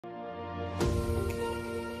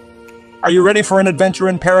Are you ready for an adventure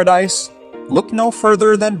in paradise? Look no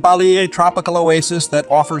further than Bali, a tropical oasis that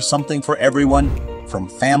offers something for everyone, from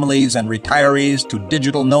families and retirees to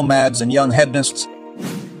digital nomads and young hedonists.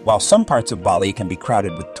 While some parts of Bali can be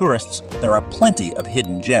crowded with tourists, there are plenty of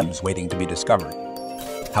hidden gems waiting to be discovered.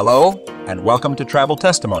 Hello, and welcome to Travel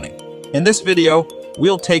Testimony. In this video,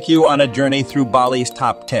 we'll take you on a journey through Bali's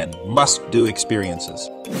top 10 must-do experiences.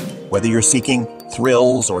 Whether you're seeking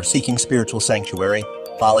thrills or seeking spiritual sanctuary,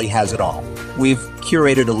 Bali has it all. We've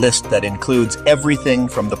curated a list that includes everything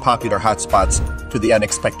from the popular hotspots to the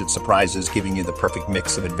unexpected surprises, giving you the perfect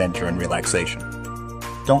mix of adventure and relaxation.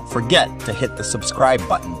 Don't forget to hit the subscribe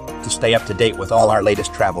button to stay up to date with all our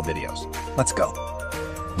latest travel videos. Let's go.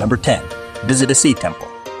 Number 10. Visit a sea temple.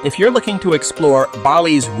 If you're looking to explore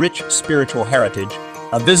Bali's rich spiritual heritage,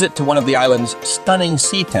 a visit to one of the island's stunning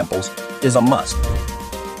sea temples is a must.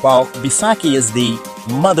 While Bisaki is the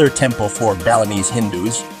mother temple for Balinese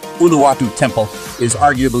Hindus, Uluwatu Temple is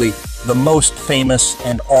arguably the most famous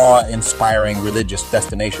and awe-inspiring religious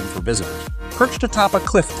destination for visitors. Perched atop a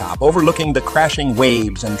cliff top overlooking the crashing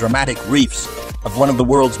waves and dramatic reefs of one of the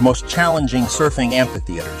world's most challenging surfing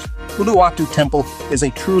amphitheaters, Uluwatu Temple is a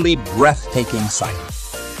truly breathtaking sight.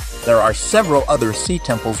 There are several other sea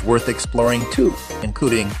temples worth exploring too,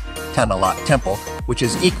 including Tanalot Temple, which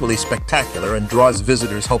is equally spectacular and draws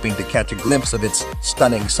visitors hoping to catch a glimpse of its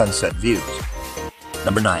stunning sunset views.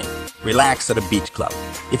 Number 9. Relax at a beach club.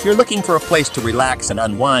 If you're looking for a place to relax and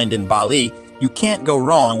unwind in Bali, you can't go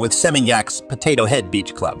wrong with Seminjak's Potato Head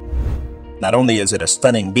Beach Club. Not only is it a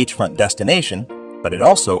stunning beachfront destination, but it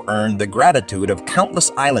also earned the gratitude of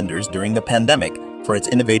countless islanders during the pandemic for its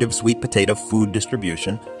innovative sweet potato food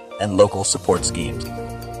distribution and local support schemes.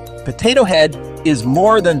 Potato Head is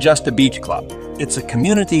more than just a beach club. It's a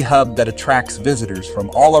community hub that attracts visitors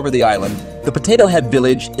from all over the island. The Potato Head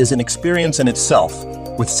Village is an experience in itself,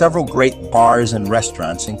 with several great bars and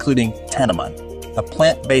restaurants, including Tanaman, a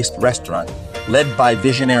plant-based restaurant led by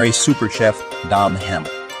visionary super chef Dom Hem.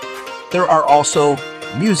 There are also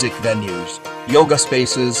music venues, yoga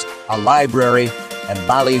spaces, a library, and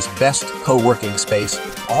Bali's best co-working space,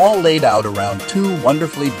 all laid out around two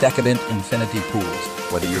wonderfully decadent infinity pools.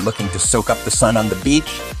 Whether you're looking to soak up the sun on the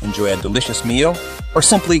beach, enjoy a delicious meal, or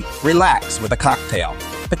simply relax with a cocktail,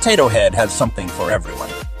 Potato Head has something for everyone.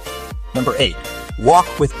 Number 8.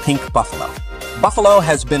 Walk with pink buffalo. Buffalo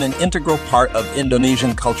has been an integral part of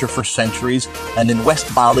Indonesian culture for centuries, and in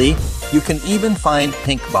West Bali, you can even find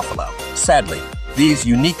pink buffalo. Sadly, these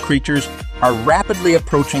unique creatures are rapidly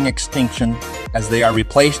approaching extinction as they are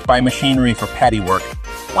replaced by machinery for paddy work.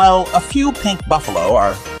 While a few pink buffalo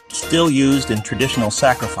are still used in traditional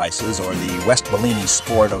sacrifices or the West Balinese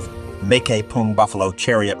sport of Mekepung buffalo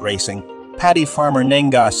chariot racing, paddy farmer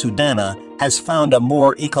Nenga Sudana has found a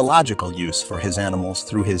more ecological use for his animals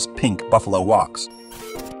through his pink buffalo walks.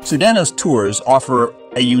 Sudana's tours offer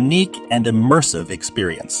a unique and immersive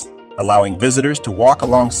experience, allowing visitors to walk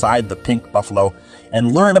alongside the pink buffalo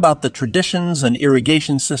and learn about the traditions and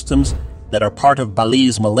irrigation systems that are part of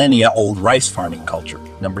Bali's millennia-old rice farming culture.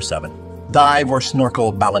 Number 7. Dive or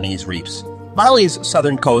snorkel Balinese reefs. Bali's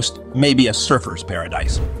southern coast may be a surfer's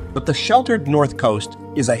paradise, but the sheltered north coast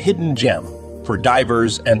is a hidden gem for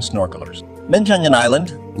divers and snorkelers. Menjangan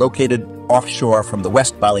Island, located offshore from the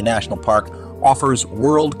West Bali National Park, offers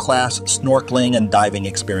world-class snorkeling and diving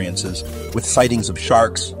experiences with sightings of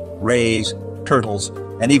sharks, rays, turtles,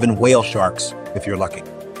 and even whale sharks if you're lucky.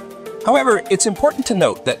 However, it's important to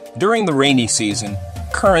note that during the rainy season,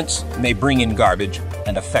 currents may bring in garbage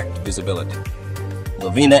and affect visibility.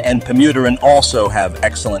 Lovina and Pemuteran also have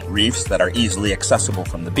excellent reefs that are easily accessible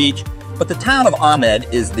from the beach, but the town of Ahmed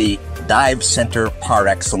is the dive center par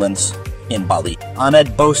excellence in Bali.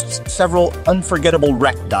 Ahmed boasts several unforgettable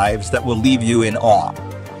wreck dives that will leave you in awe.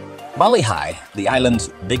 Bali High, the island's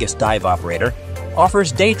biggest dive operator,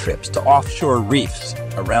 offers day trips to offshore reefs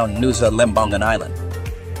around Nusa Lembongan Island.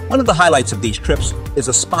 One of the highlights of these trips is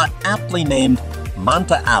a spot aptly named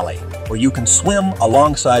Manta Alley, where you can swim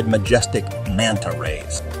alongside majestic manta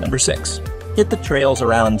rays. Number 6. Hit the trails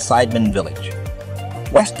around Sidemen Village.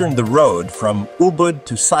 Western the road from Ubud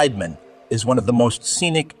to Sidemen is one of the most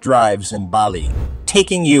scenic drives in Bali,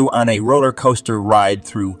 taking you on a roller coaster ride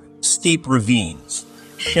through steep ravines,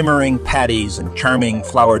 shimmering paddies, and charming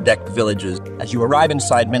flower-decked villages. As you arrive in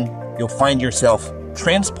Sidemen, you'll find yourself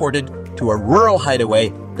transported to a rural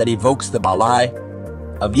hideaway that evokes the Bali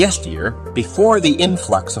of yesteryear before the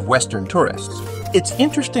influx of Western tourists. It's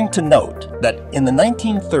interesting to note that in the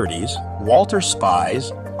 1930s, Walter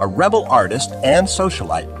Spies, a rebel artist and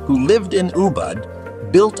socialite who lived in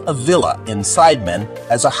Ubud, built a villa in Sidemen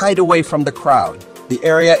as a hideaway from the crowd. the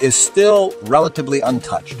area is still relatively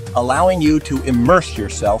untouched, allowing you to immerse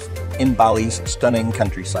yourself in Bali's stunning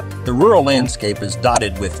countryside. The rural landscape is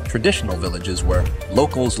dotted with traditional villages where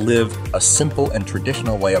locals live a simple and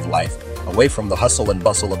traditional way of life, away from the hustle and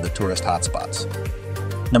bustle of the tourist hotspots.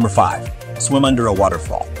 Number 5. Swim under a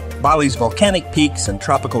waterfall. Bali's volcanic peaks and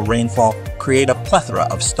tropical rainfall create a plethora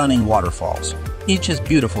of stunning waterfalls, each as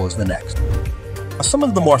beautiful as the next. Some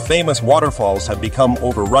of the more famous waterfalls have become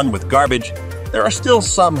overrun with garbage. There are still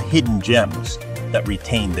some hidden gems that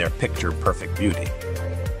retain their picture-perfect beauty.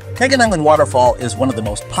 Kaganangan Waterfall is one of the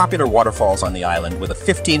most popular waterfalls on the island, with a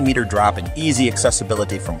 15-meter drop and easy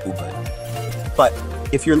accessibility from Ubud. But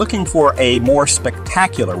if you're looking for a more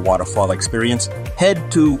spectacular waterfall experience,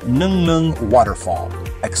 head to Nung Nung Waterfall,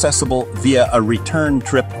 accessible via a return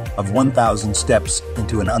trip of 1,000 steps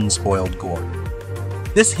into an unspoiled gorge.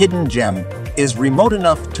 This hidden gem is remote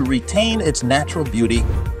enough to retain its natural beauty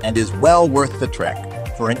and is well worth the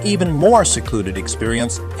trek. For an even more secluded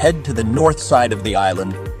experience, head to the north side of the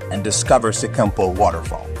island and discover Sikampo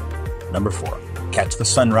Waterfall. Number 4. Catch the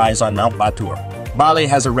sunrise on Mount Batur. Bali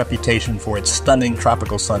has a reputation for its stunning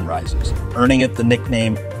tropical sunrises, earning it the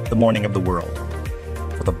nickname the Morning of the World.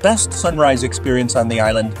 For the best sunrise experience on the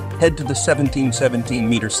island, head to the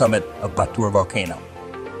 1717-meter summit of Batur volcano.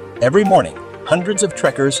 Every morning, hundreds of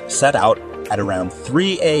trekkers set out at around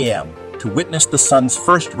 3 a.m. to witness the sun's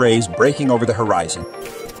first rays breaking over the horizon.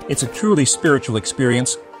 It's a truly spiritual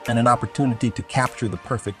experience and an opportunity to capture the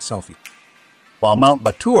perfect selfie. While Mount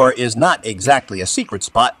Batur is not exactly a secret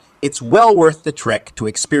spot, it's well worth the trek to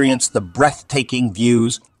experience the breathtaking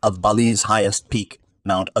views of Bali's highest peak,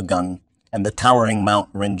 Mount Agung, and the towering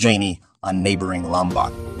Mount Rinjani on neighboring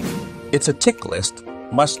Lombok. It's a tick list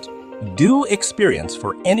must-do experience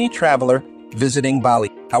for any traveler visiting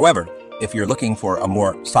Bali. However, if you're looking for a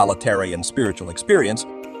more solitary and spiritual experience,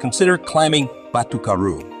 consider climbing Batu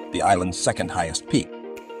Karu, the island's second highest peak.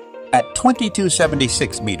 At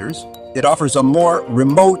 2276 meters, it offers a more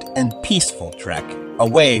remote and peaceful trek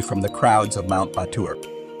away from the crowds of Mount Batur.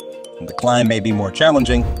 The climb may be more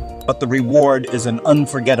challenging, but the reward is an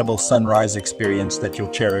unforgettable sunrise experience that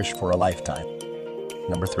you'll cherish for a lifetime.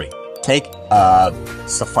 Number 3. Take a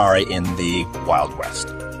safari in the Wild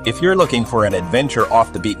West. If you're looking for an adventure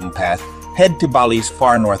off the beaten path, head to Bali's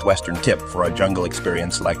far northwestern tip for a jungle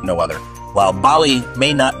experience like no other. While Bali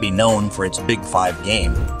may not be known for its Big Five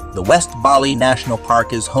game, the West Bali National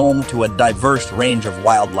Park is home to a diverse range of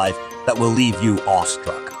wildlife that will leave you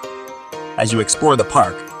awestruck. As you explore the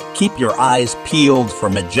park, keep your eyes peeled for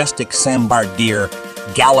majestic sambar deer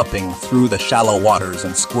galloping through the shallow waters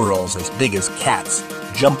and squirrels as big as cats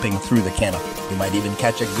jumping through the canopy. You might even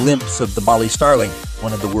catch a glimpse of the Bali starling,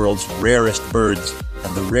 one of the world's rarest birds,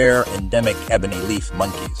 and the rare endemic ebony leaf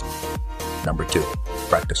monkeys. Number 2.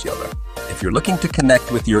 Practice yoga. If you're looking to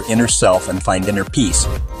connect with your inner self and find inner peace,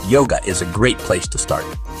 yoga is a great place to start.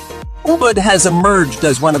 Ubud has emerged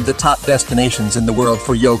as one of the top destinations in the world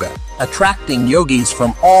for yoga, attracting yogis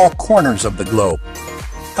from all corners of the globe.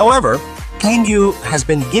 However, Kaingyu has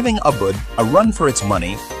been giving Ubud a run for its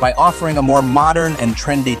money by offering a more modern and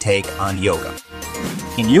trendy take on yoga.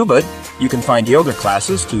 In Ubud, you can find yoga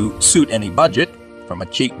classes to suit any budget, from a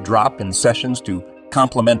cheap drop in sessions to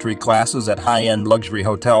complimentary classes at high-end luxury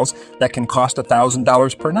hotels that can cost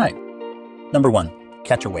 $1,000 per night. Number 1.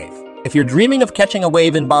 Catch a wave. If you're dreaming of catching a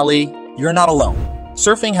wave in Bali, you're not alone.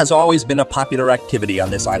 Surfing has always been a popular activity on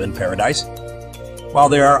this island paradise. While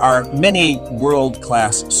there are many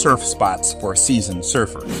world-class surf spots for seasoned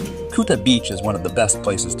surfers, Kuta Beach is one of the best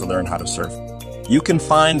places to learn how to surf. You can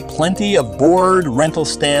find plenty of board rental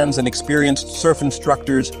stands and experienced surf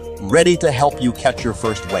instructors ready to help you catch your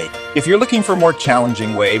first wave. If you're looking for more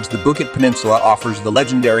challenging waves, the Bukit Peninsula offers the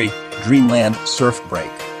legendary Dreamland Surf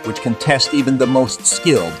Break, which can test even the most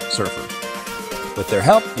skilled surfers. With their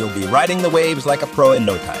help, you'll be riding the waves like a pro in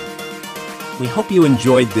no time. We hope you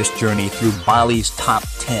enjoyed this journey through Bali's top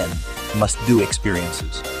 10 must-do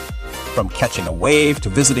experiences. From catching a wave to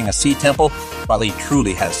visiting a sea temple, Bali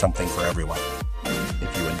truly has something for everyone.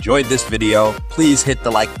 If you enjoyed this video, please hit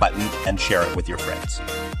the like button and share it with your friends.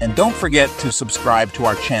 And don't forget to subscribe to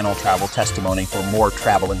our channel Travel Testimony for more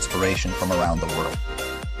travel inspiration from around the world.